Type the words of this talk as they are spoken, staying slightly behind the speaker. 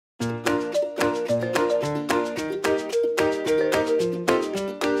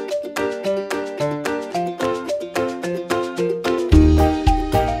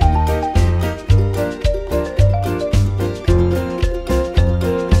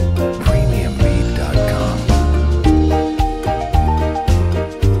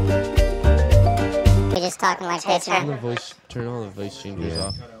talking like this, right? Turn all the voice changers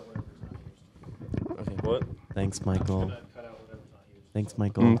off. Okay. What? Thanks, Michael. Thanks,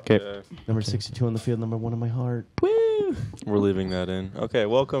 Michael. Okay. Number 62 on the field, number 1 in my heart. Woo! We're leaving that in. Okay,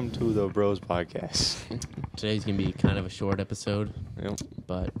 welcome to the Bros Podcast. Today's going to be kind of a short episode, Yep.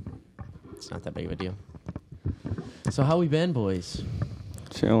 but it's not that big of a deal. So how we been, boys?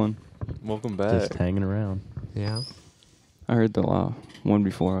 Chilling. Welcome back. Just hanging around. Yeah? I heard the one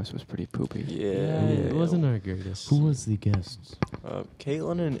before us was pretty poopy. Yeah. It wasn't our greatest. Who was the guests?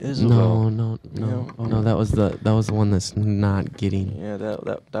 Caitlin and Isabel. No. Yeah. No, that was the one that's not getting. Yeah,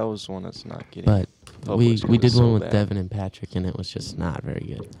 that was the one that's not getting. But we published 'cause did it's one so with bad. Devin and Patrick, and it was just not very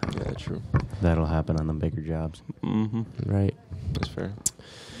good. Yeah, true. That'll happen on the bigger jobs. Mm-hmm. Right. That's fair.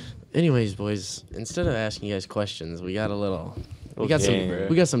 Anyways, boys, instead of asking you guys questions, we got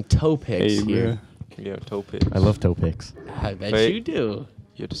game. some toe picks Hey, here. Yeah, toe picks. I love toe picks. I bet Wait. you do.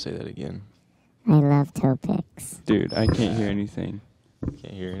 You have to say that again. I love toe picks. Dude, I can't hear anything.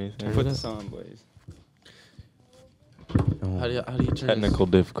 Can't hear anything. Put this on, Blaze. Oh, How do you turn Technical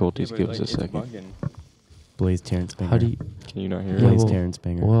difficulties. Yeah, Give but, us a it's second. bugging. Blaze Terrence Banger. How do you? Can you not hear Yeah, it? Blaze well- Terrence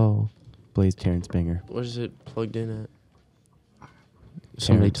Banger. Whoa. Blaze Terrence Banger. What is it plugged in at?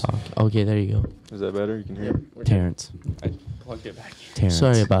 Somebody Terrence. talk. Okay, there you go. Is that better? You can hear it? Terrence. I plugged it back. Terrence.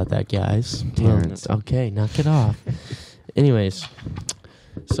 Sorry about that, guys. Terrence. Well, okay, knock it off. Anyways,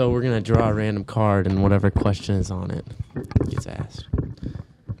 so we're gonna draw a random card, and whatever question is on it gets asked.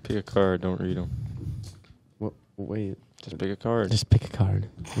 Pick a card. Don't read them. Wait. Just pick a card. Just pick a card.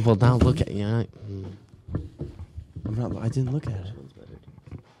 Well, now look at you. I didn't look at it.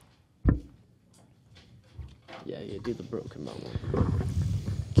 Yeah, you do the broken bone one.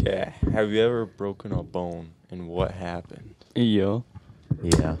 Okay. Have you ever broken a bone, and what happened? Yo,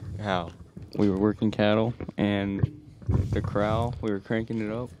 Yeah. How? we were working cattle, and the corral, we were cranking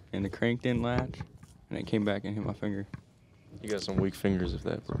it up, and the crank didn't latch, and it came back and hit my finger. You got some weak fingers if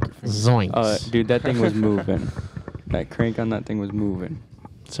that broke your finger. Zoinks. Dude, that thing was moving. That crank on that thing was moving.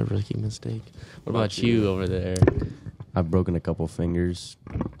 It's a rookie mistake. What What about about you you? over there? I've broken a couple fingers.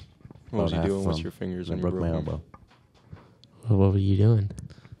 What was you About half doing of with them. your fingers I when broke you my broke 'em? elbow. What were you doing?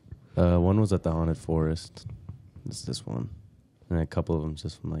 One was at the haunted forest. It's this one. And a couple of them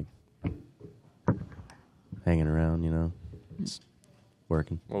just from like hanging around, you know, just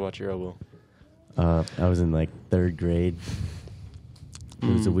working. What about your elbow? I was in like 3rd grade. It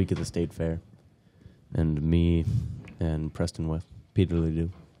was the Mm. week of the state fair. And me and Preston with Peter Ledoux.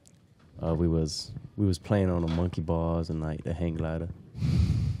 We was playing on a monkey bars and like a hang glider.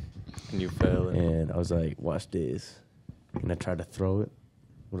 And you fell. And I was like, watch this. And I tried to throw it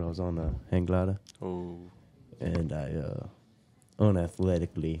when I was on the hang glider. Oh. And I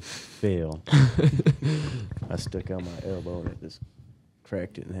unathletically fell. I stuck out my elbow and it just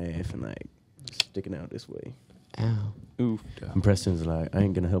cracked it in half and like sticking out this way. Ow. Oof. And Preston's like, I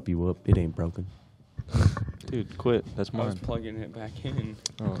ain't gonna help you up. It ain't broken. Dude, quit. That's I was mine. plugging it back in.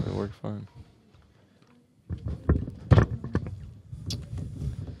 Oh, it worked fine.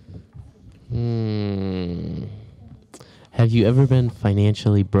 Have you ever been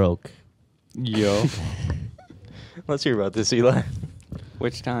financially broke? Yo. Let's hear about this, Eli.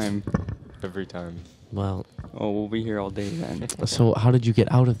 Which time? Every time. Well, Oh, we'll be here all day then. so how did you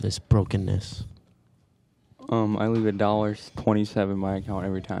get out of this brokenness? I leave $1.27 in my account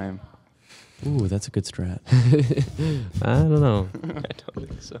every time. Ooh, that's a good strat. I don't know. I don't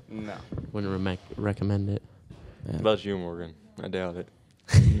think so. No. Wouldn't recommend it. Yeah. How about you, Morgan? I doubt it.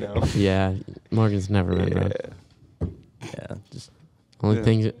 No. Yeah, Morgan's never been broke. Yeah, just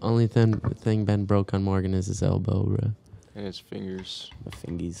Only thing been broke on Morgan is his elbow, bro. And his fingers. the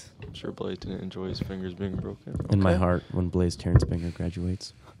fingies. I'm sure Blaze didn't enjoy his fingers being broken. In my Okay. heart when Blaze Terrence Banger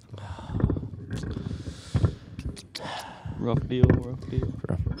graduates. Rough deal, rough deal.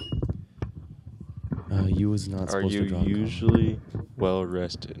 You was not Are supposed to you draw a card. usually well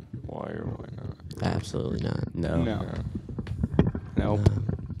rested? Why or why not? Absolutely not. No. No. Nope.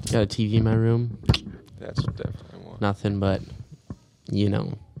 Got a TV in my room. That's definitely one. Nothing but, you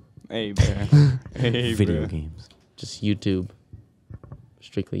know, Hey, bruh. Hey, Video bruh. games. just YouTube.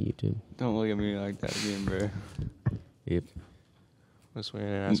 Strictly YouTube. Don't look at me like that again, bruh. Yep. This way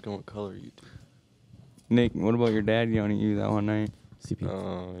and ask him what color you do. Nick, what about your dad yelling at you that one night? CP.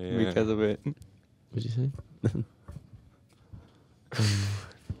 Oh, yeah. Because of it. What'd you say?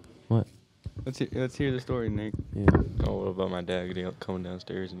 What? Let's hear the story, Nick. Yeah. Oh, what about my dad coming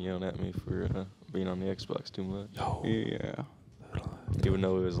downstairs and yelling at me for being on the Xbox too much? Yeah. Even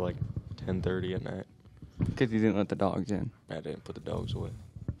though it was like 10:30 at night. Because he didn't let the dogs in. I didn't put the dogs away.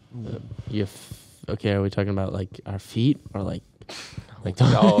 Okay, are we talking about like our feet or like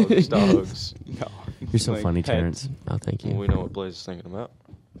Dogs, dogs. No. You're so Like funny, pets. Terrence. Oh, thank Well, you. we know what Blaze is thinking about.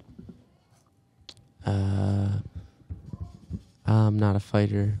 I'm not a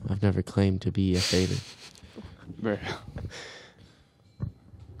fighter. I've never claimed to be a fighter.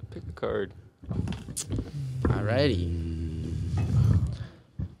 Pick a card. Alrighty.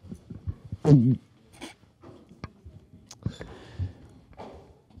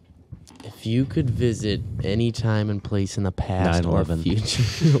 If you could visit any time and place in the past or 9/11.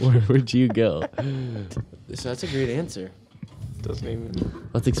 future, where would you go? So that's a great answer. Doesn't even.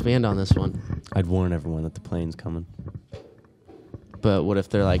 Let's expand on this one. I'd warn everyone that the plane's coming. But what if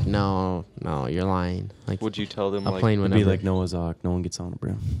they're like, no, you're lying? Like, Would you tell them a like? plane would It'd be never. like Noah's Ark. No one gets on it,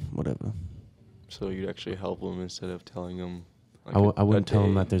 bro. Whatever. So you'd actually help them instead of telling them. Like I wouldn't tell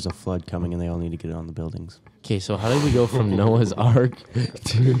them day. that there's a flood coming and they all need to get on the buildings. Okay, so how did we go from Noah's Ark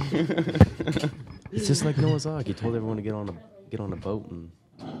to? It's just like Noah's Ark. He told everyone to get on a boat, and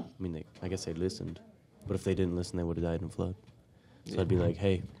I guess they listened. But if they didn't listen, they would have died in a flood. So I'd be like,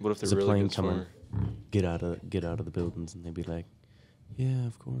 hey, What if they're there's a really plane good coming. swimmer? Get out of the buildings, and they'd be like, yeah,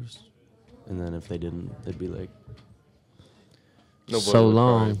 of course. And then if they didn't, they'd be like, Nobody So would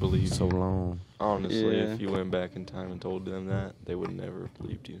long. probably believe so you. long. Honestly, Yeah. if you went back in time and told them that, they would never have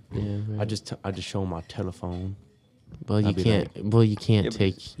believed you. Yeah, I just show them my telephone. well, you I'd be can't. Well, you can't Yeah, but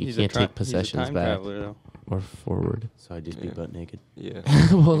take. he's- You he's a can't tra- take possessions he's a time back traveler, though. or forward. So I'd just be Yeah. butt naked. Yeah.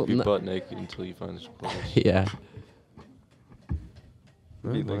 Well, You'd be no- butt naked until you find this place. Yeah.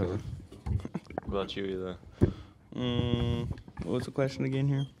 What do you think Whatever. of What about you, either? What was the question again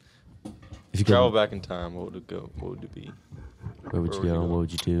here? If you Travel go, back in time, what would it go? What would it be? where would you where would you go? go? What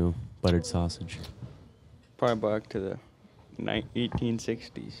would you do? Buttered sausage. Probably back to the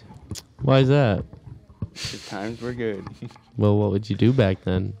 1860s. Why is that? The times were good. Well, what would you do back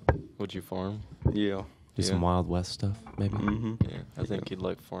then? Would you farm? Yeah. Do some Yeah. Wild West stuff, maybe. Mm-hmm. Yeah, I think you'd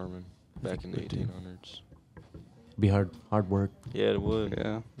like farming back in the 1800s. Be hard work. Yeah, it would.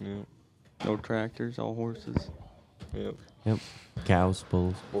 Yeah. Yep. No tractors, all horses. Yep. Yep. Cows,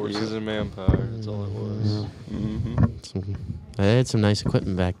 bulls. Horses and manpower. That's all it was. Mm-hmm. I had some nice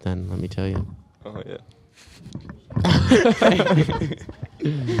equipment back then. Let me tell you. Oh yeah.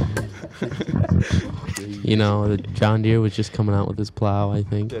 You know, the John Deere was just coming out with his plow. I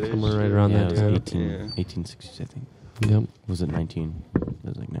think That is somewhere right true. around Yeah, that it was time. 1860s, I think. Yep. Was it 19? It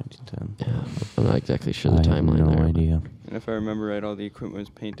was like 1910. Yeah. I'm not exactly sure the I have timeline no there. idea. And if I remember right, all the equipment was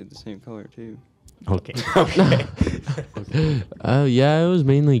painted the same color, too. Okay. Oh yeah, it was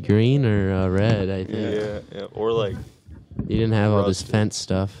mainly green or red. I think Yeah, yeah. Or like, you didn't have all this Rusted. fence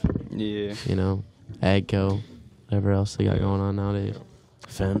stuff. Yeah. You know, Agco, whatever else they got going on nowadays.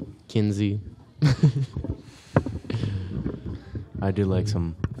 Fent. Kinsey. I do like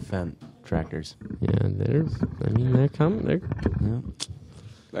some Fent tractors. Yeah, they're coming.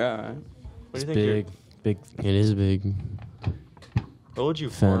 Yeah. Alright. what do It's you think? big. It is big. What would you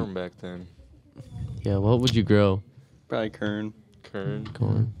Fent. farm back then? Yeah, what would you grow? Probably kern, Kern.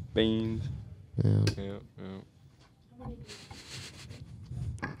 Corn. beans. Yeah. Yeah, yeah.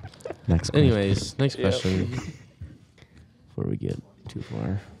 Next question. Anyways, next Yep. question. Before we get too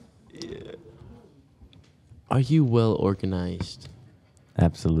far. Yeah. Are you well organized?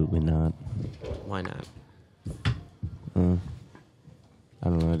 Absolutely not. Why not? I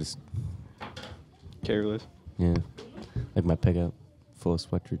don't know. I just, Careless. yeah. Like my pickup full of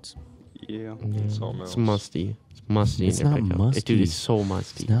sweatshirts. Yeah. It's all It's mouse. musty. It's musty. It's in your not pickup. musty. Dude, it's so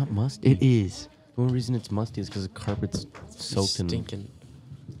musty. It's not musty. It is. The only reason it's musty is because the carpet's soaked in Stinking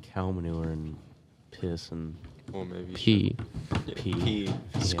cow manure and piss and Well, maybe. pee. Yeah, Pee. pee.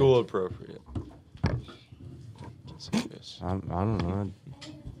 Yeah. School appropriate. Yes. I don't know.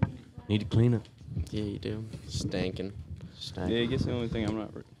 I need to clean it. Yeah, you do. Stankin'. Yeah, I guess the only thing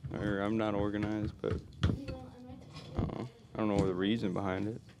I'm not organized, but I don't know the reason behind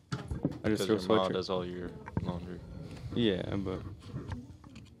it. I just Because throw your mom sweatshirts. does all your laundry. Yeah, but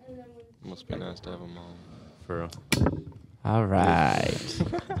Must be nice to have a mom. For real. All right.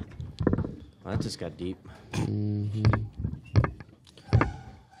 That just got deep. Mm-hmm.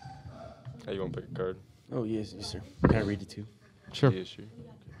 Hey, you want to pick a card? Oh, yes, sir. Can I read it too? Sure. Yeah, sure.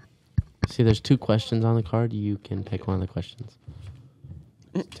 See, there's 2 questions on the card. You can pick one of the questions.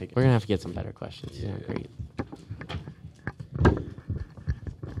 Take it. We're going to have to get some better questions. Yeah, Yeah. great.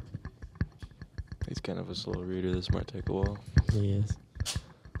 He's kind of a slow reader. This might take a while. He is.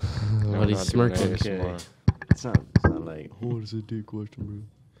 No, What we're he's not doing smirking. ASMR. It's not like, oh, it's a deep question, bro.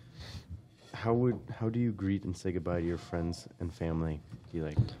 How do you greet and say goodbye to your friends and family? Do you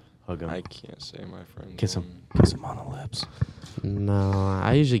like hug them? I can't say my friend. Kiss them on the lips. No,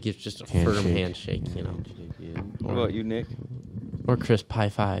 I usually give just a firm Handshake. handshake, you know. Yeah. what about you, Nick? Or crisp high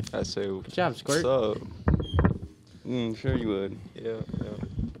five. I say, Good job, Squirt. What's up? Sure you would. Yeah.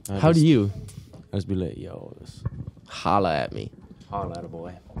 How do you? I just be like, yo, just Holla at me. holla at a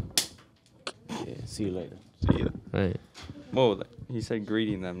boy. Yeah, see you later. See ya. Right. Whoa, he said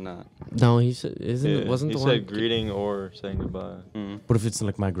greeting them, not. No, he said, wasn't he the said one? greeting or saying goodbye. But if it's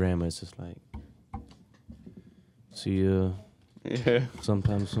like my grandma, it's just like, see you Yeah.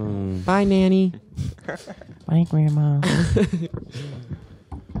 sometime soon. Bye, Nanny. Bye, grandma. But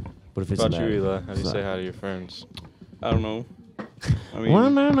if What it's about you, like, Eli? How do you it's say like- hi to your friends? I don't know. I mean, I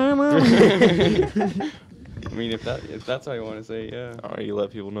mean, if that's how you want to say, it, yeah. Or you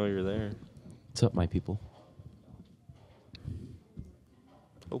let people know you're there. What's up, my people?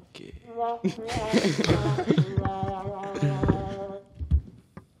 Okay.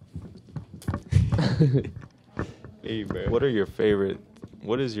 Hey, bro. What is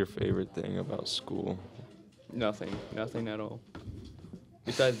your favorite thing about school? Nothing at all.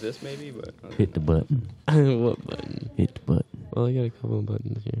 Besides this, maybe, but. Hit the button. What button? Hit the button. Well, I got a couple of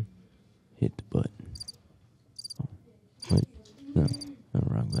buttons here. Hit the button. Oh, wait. No,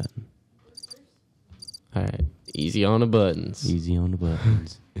 wrong button. All right. Easy on the buttons. Easy on the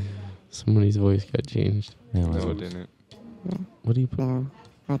buttons. Somebody's voice got changed. Yeah, No, well, it didn't. What do you put? No.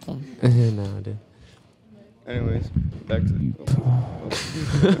 Okay. No, I did. Anyways, back to.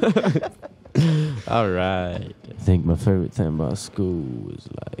 All right. I think my favorite thing about school is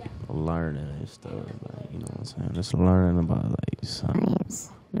like learning and stuff. Like, you know what I'm saying? Just learning about like science.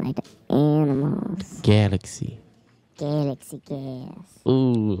 Science. Like the animals. Galaxy. Galaxy gas.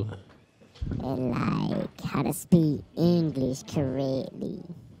 Ooh. And like how to speak English correctly.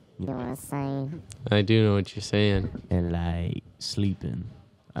 You know what I'm saying? I do know what you're saying. And like sleeping.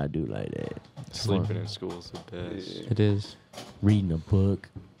 I do like that. Sleeping in school is the best. It is. Reading a book.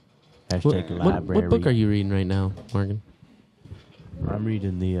 What, Hashtag library. what book are you reading right now, Morgan? I'm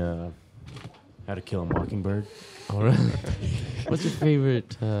reading the How to Kill a Mockingbird. All right. What's your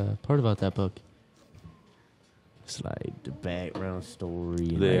favorite part about that book? It's like the background story.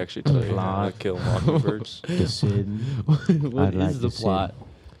 and, They like, actually tell you how to plot. kill mockingbirds. The setting. What I'd is like the to see- plot?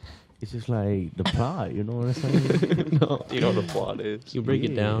 It's just like the plot, you know what I'm saying? No. Do you know what the plot is? Can you break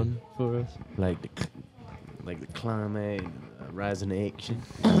it Yeah. down for us? like the climax, rising action.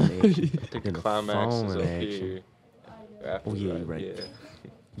 The Then the climax is falling up action. here. After Oh, yeah, that, you're right. Yeah.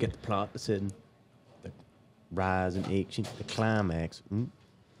 Get the plot, the setting, the rising action, the climax,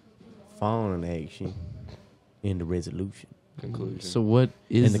 falling action, and the resolution. Conclusion. So what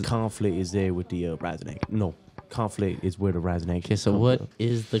is And the conflict is there with the rising action. No, conflict is where the rising action. okay? So comes what up.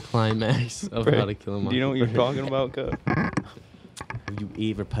 is the climax of Right. How to Kill a Do you know what you're Mockingbird? talking about, Cut? Have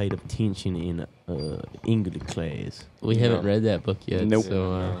you ever paid attention in English class? We No. haven't read that book yet. Nope.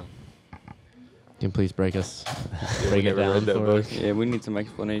 So No. can you please break us, we break it never read down that for book. us? Yeah, we need some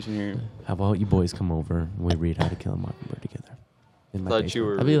explanation here. How about you boys come over and we read How to Kill a Mockingbird together? In my Thought you basement.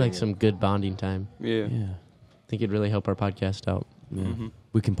 were. That'd be like reading some it. good bonding time. Yeah. Yeah. I think it'd really help our podcast out. Yeah. Mhm.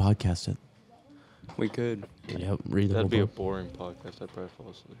 We can podcast it. We could. Yep, read the whole That'd be a book. boring podcast. I'd probably fall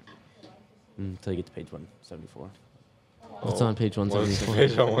asleep. Until you get to page 174. What's on page 174?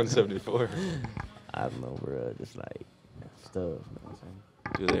 Page on 174. I don't know, bro. Just like stuff. You know what I'm saying?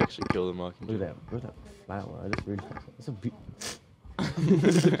 Do they actually kill the Look mockingbird? at that. Look at that flower. I just really. It's a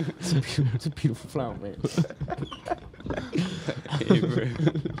it's a beautiful flower, man. Hey, bro.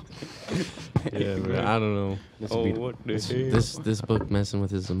 Yeah, bro, I don't know. It's Oh, a beautiful. what the This, hell? this book messing with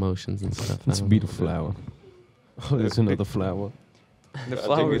his emotions and stuff. It's a beautiful flower. Oh, there's another flower. The I think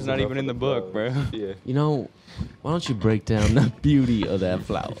flower's it's not enough even of in the the book, bro. flower. Yeah. You know, why don't you break down the beauty of that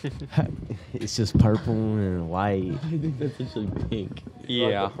flower? It's just purple and white. I think that's actually pink. You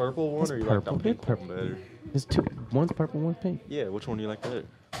like Yeah. the purple one It's or you purple. like the pink Purple. one better? There's two. One's purple, one's pink. Yeah, which one do you like better?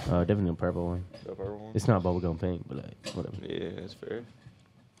 Definitely a purple one. The purple one? It's not bubblegum pink, but like whatever. Yeah, that's fair.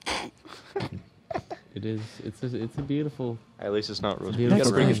 It is. It's a beautiful. At least it's not rose. You You Next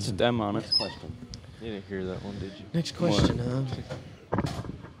gotta bring a question. stem on it. Question. You didn't hear that one, did you? Next question,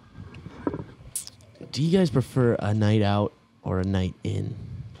 do you guys prefer a night out or a night in?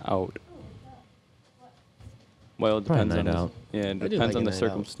 Out. Well, it Probably depends on night the, out. Yeah, it I do depends like a on the night out.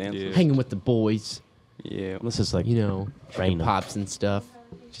 circumstances. Yeah. Hanging with the boys, Yeah. Unless it's like you know, Raining. drinking pops and stuff,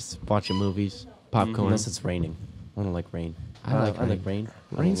 just watching movies, popcorn. unless it's raining. I don't like rain. I like I like rain.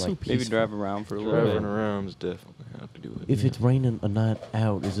 I don't Rain's so like- peaceful. Maybe drive around for a little Driving bit. around is definitely how to do it. If it's raining a night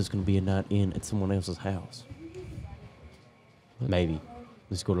out, is this going to be a night in at someone else's house? Maybe.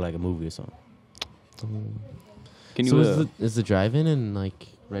 Let's go to like a movie or something. Can so you? is the drive-in in like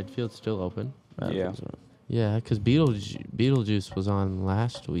Redfield still open? I don't Yeah. think so. Yeah, because Beetlejuice was on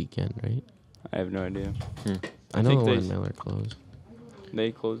last weekend, right? I have no idea. I know think the they one in s- Miller closed.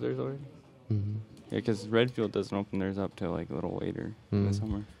 They closed theirs already? Mm-hmm. Yeah, because Redfield doesn't open theirs up till like a little later in the Mm.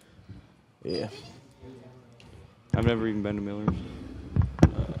 summer. Yeah. I've never even been to Miller's.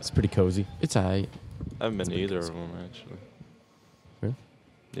 It's pretty cozy. It's alright. I haven't been to pretty either of cozy. them, actually. Really?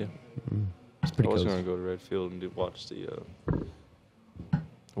 Yeah. It's I pretty was cozy. going to go to Redfield and watch the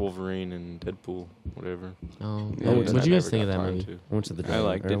Wolverine and Deadpool, whatever. Oh, Yeah, what'd but you I guys never think of got that time movie? to. I went to the I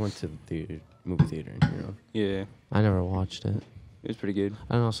liked it. I went to the movie theater in Huron. Yeah, I never watched it. it was pretty good.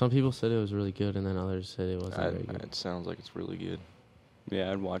 I don't know. Some people said it was really good, and then others said it wasn't very good. It sounds like it's really good.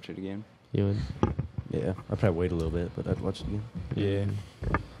 Yeah, I'd watch it again. You would? Yeah, I'd probably wait a little bit, but I'd watch it again. Yeah.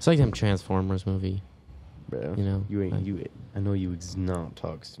 It's like them Transformers movie. Bro, You know, you ain't like- you. I know you is not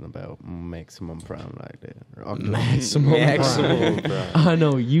talking about Maximum Prime like that. Or Optimus, Maximum Maximum Prime. Prime. I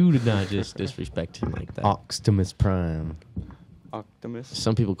know you did not just disrespect him like that. Optimus Prime. Optimus.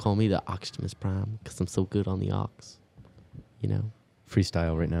 Some people call me the Optimus Prime because I'm so good on the ox. You know?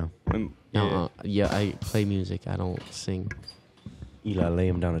 Freestyle right now. No, yeah, I play music. I don't sing. Eli, lay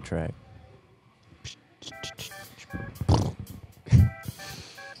him down a track.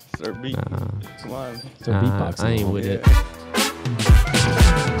 Start beat. Come on. Start beatboxing. I ain't with Yeah. it.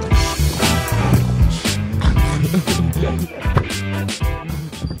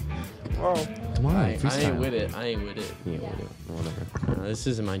 Come on, I ain't freestyle. with it. I ain't with it. Yeah, whatever. This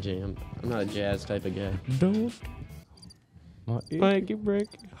isn't my jam. I'm not a jazz type of guy. Don't. Break it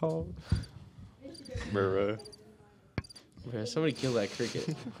hard. Bruh. Yeah, somebody kill that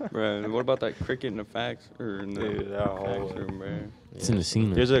cricket. Bruh, what about that cricket in the fax or in the Dude, that fax whole- room, bruh? It's in the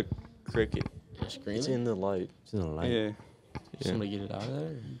scene. There's a cricket. You're It's screaming? in the light. It's in the light. Yeah. Somebody get it out of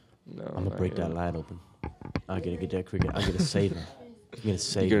there? No, I'm gonna not break yet. that light open. I gotta get that cricket. I gotta save him. I'm gonna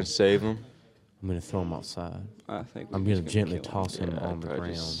save You gonna him. save him? I'm gonna throw him outside. I think I'm we're gonna just gently kill toss him Yeah, on I'd the probably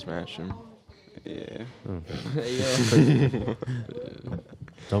ground. just smash him. Yeah. Mm.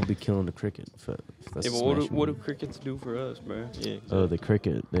 Don't be killing the cricket. If that's Yeah, but what do crickets do for us, bruh? Yeah. Oh, the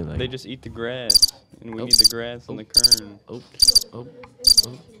cricket. They like. They just eat the grass, and we Oh. need the grass and the kern. Oh.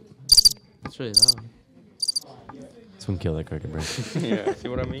 That's really loud. Someone kill that cricket, bro. Yeah, see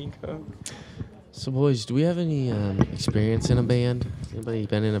what I mean, cuz? So, boys, do we have any experience in a band? Anybody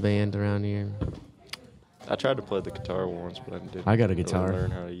been in a band around here? I tried to play the guitar once, but I didn't. I got a really guitar. Learn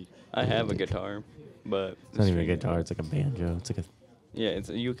how to. I have a guitar, but It's not even a guitar. It's like a banjo. It's like a. yeah, it's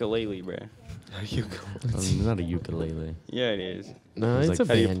a ukulele, bruh. Not a ukulele. Yeah, it is. No, It's it's like-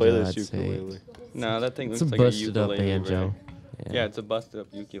 a How do banjo, you play this I'd say. ukulele? Nah, that thing It's looks a like a busted up ukulele, banjo. bruh. Yeah, it's a busted up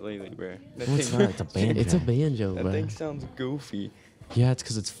ukulele, bruh. That No, it's thing- not. It's a banjo. It's a banjo, That bro. thing sounds goofy. Yeah, it's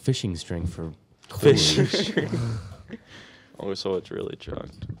because it's fishing string for Fishing chords. string. Oh, so it's really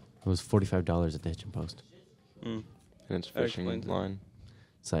trucked. It was $45 at the Hitching Post. Mm. And it's That fishing explains it. line.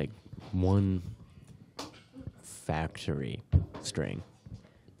 It's like one factory string.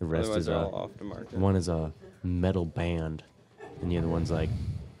 The rest Otherwise, is they're all off the market. one is a metal band, and the other one's like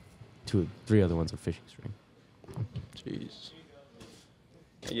three other ones are fishing string. Jeez.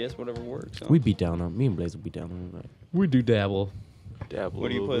 I guess whatever works. Huh? We beat down on me and Blaze will beat down on it. We do dabble. Dabble. What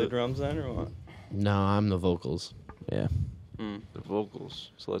do you a play the little drums on or what? No, I'm the vocals. Yeah. Mm. bit. The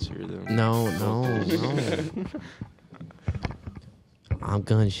vocals. So let's hear them. No. I'm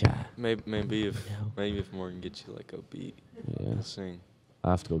gun shy. Maybe if No. Morgan gets you like a beat, Yeah. you'll sing.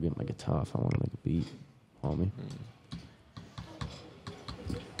 I have to go get my guitar if I want to make a beat. Homie.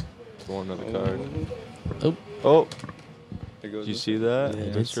 Go on another card. Oh, Oh, There goes did you the- see that? Yeah, I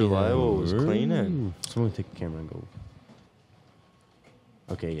did see Mr. that. Lyle was cleaning. Ooh. Someone take the camera and go.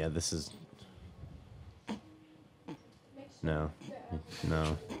 Okay, yeah, this is. No.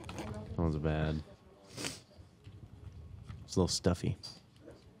 That one's bad. It's a little stuffy.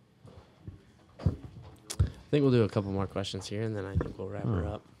 I think we'll do a couple more questions here, and then I think we'll wrap her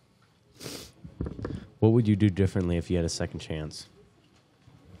Oh. up. What would you do differently if you had a second chance?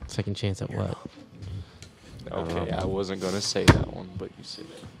 Second chance at what? Okay, I wasn't gonna say that one, but you said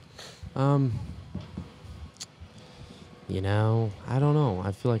it. I don't know.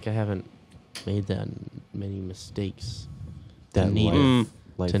 I feel like I haven't made that many mistakes That need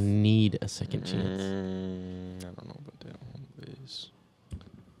life. to need a second chance. I don't know about that one, Liz.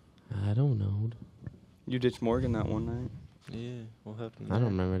 I don't know. You ditched Morgan that one night. Yeah, what happened? I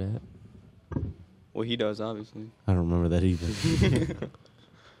don't remember that. Well, he does, obviously. I don't remember that either.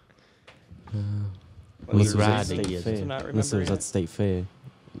 Well, We you ride just to to get not Unless it remember was at it. State Fair.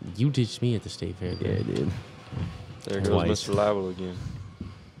 You ditched me at the state fair. Yeah, I dude. did. There goes Twice. Mr. Liable again.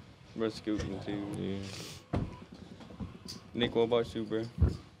 We're scooting too. Yeah. Nick, what about you, bro?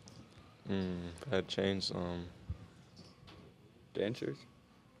 If I had changed Dancers?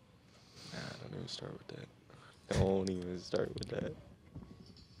 Nah, don't even start with that. Don't even start with that.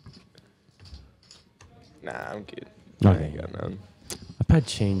 Nah, I'm good. I Okay. ain't got none. I've had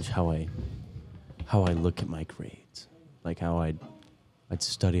change how I look at my grades, like how I'd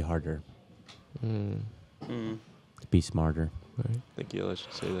study harder, Mm. to be smarter. Right. I think I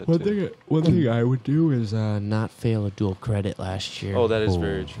should say that One too. thing I would do is not fail a dual credit last year. Oh, that is Oh.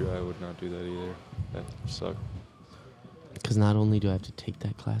 very true. I would not do that either. That sucked. Because not only do I have to take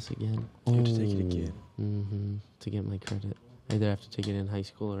that class again, You have to take it again. to get my credit. I either have to take it in high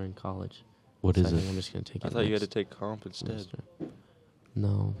school or in college. What So is I think it? I'm just going to take it I thought you had to next take comp instead. semester.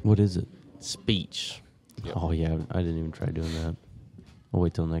 No. What is it? Speech. Yep. Oh yeah, I didn't even try doing that. I'll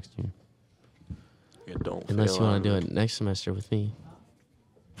wait till next year. Yeah, don't Unless fail you want on to do it next semester with me.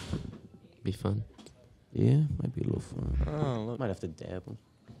 Be fun. Yeah, might be a little fun. Oh, look. Might have to dabble.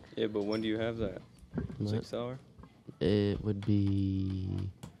 Yeah, but when do you have that? What? 6th hour It would be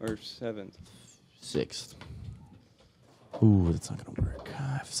or 7th? 6th. Ooh, that's not gonna work.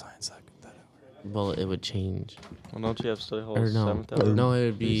 I have science that hour. Well, it would change. Well, don't you have study hall Or no. 7th hour? No, it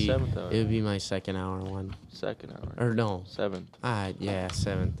would be 7th hour. it would be my second hour one. 2nd hour. Or no. 7th. Yeah,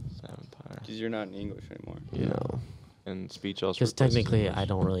 7th. 7th hour. Because you're not in English anymore. Yeah. No. And speech also. Because replaces technically, English. I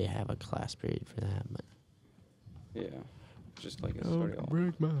don't really have a class period for that. But Yeah. Just like a study hall.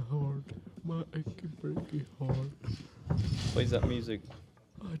 break my heart, my achy breaky heart. Plays that music.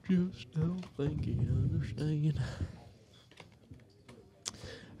 I just don't think you understand.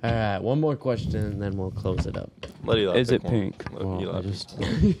 All right, one more question and then we'll close it up. Let Eli Is pick it one. pink? Let Well, Eli I pick just,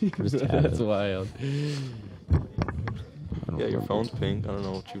 one. just had That's it. wild. I don't Yeah, your remember. phone's pink. I don't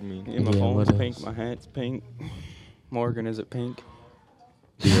know what you mean. Yeah, my Yeah, phone's what pink. else? My hat's pink. Morgan, is it pink?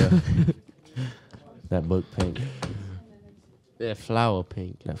 Yeah. That book pink. Yeah, flower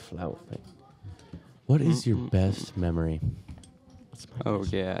pink. That flower pink. What is your best memory? What's my Oh,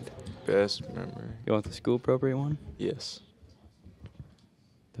 best? God. Best memory. You want the school appropriate one? Yes.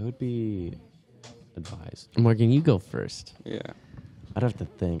 That would be advised. Morgan, you go first. Yeah. I'd have to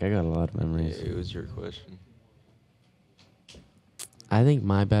think. I got a lot of Yeah, memories. it was your question. I think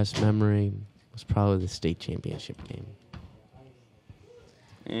my best memory was probably the state championship game.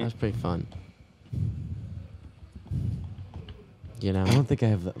 That Eh. was pretty fun. You know? I don't think I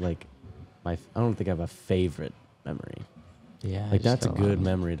have like I don't think I have a favorite memory. Yeah. I Like just that's a got lot good of-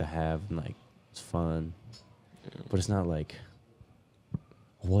 memory to have, and like it's fun, Yeah. but it's not like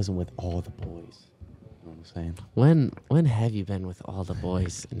I wasn't with all the boys. You know what I'm saying? When have you been with all the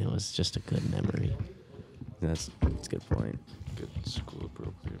boys and it was just a good memory? That's a good point. Good school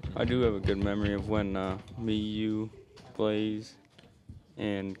appropriate. I do have a good memory of when me, you, Blaze,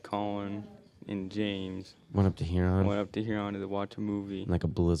 and Colin and James Went up to Huron went up to Huron to watch a movie. like a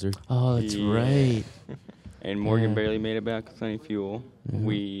blizzard. Oh, that's Yeah. right. And Morgan Yeah. barely made it back with any fuel. Yeah.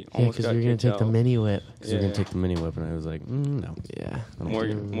 We Yeah, almost because got you're gonna kicked take the out. mini whip. Because we're gonna take the mini whip, and I was like, no. Yeah. I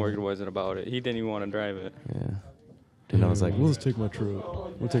don't Morgan wasn't about it. He didn't even want to drive it. Yeah. And I was like, we'll just take my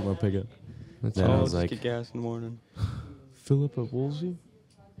truck. We'll take my pickup. That's Then I Oh, was just like, get gas in the morning. fill up at Woolsey?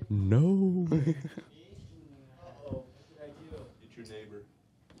 No.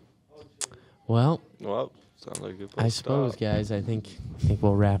 Well, Well, sounds like a good place I to suppose, stop. guys, I think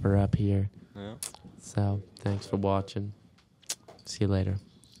we'll wrap her up here. Yeah. So, thanks for watching. See you later.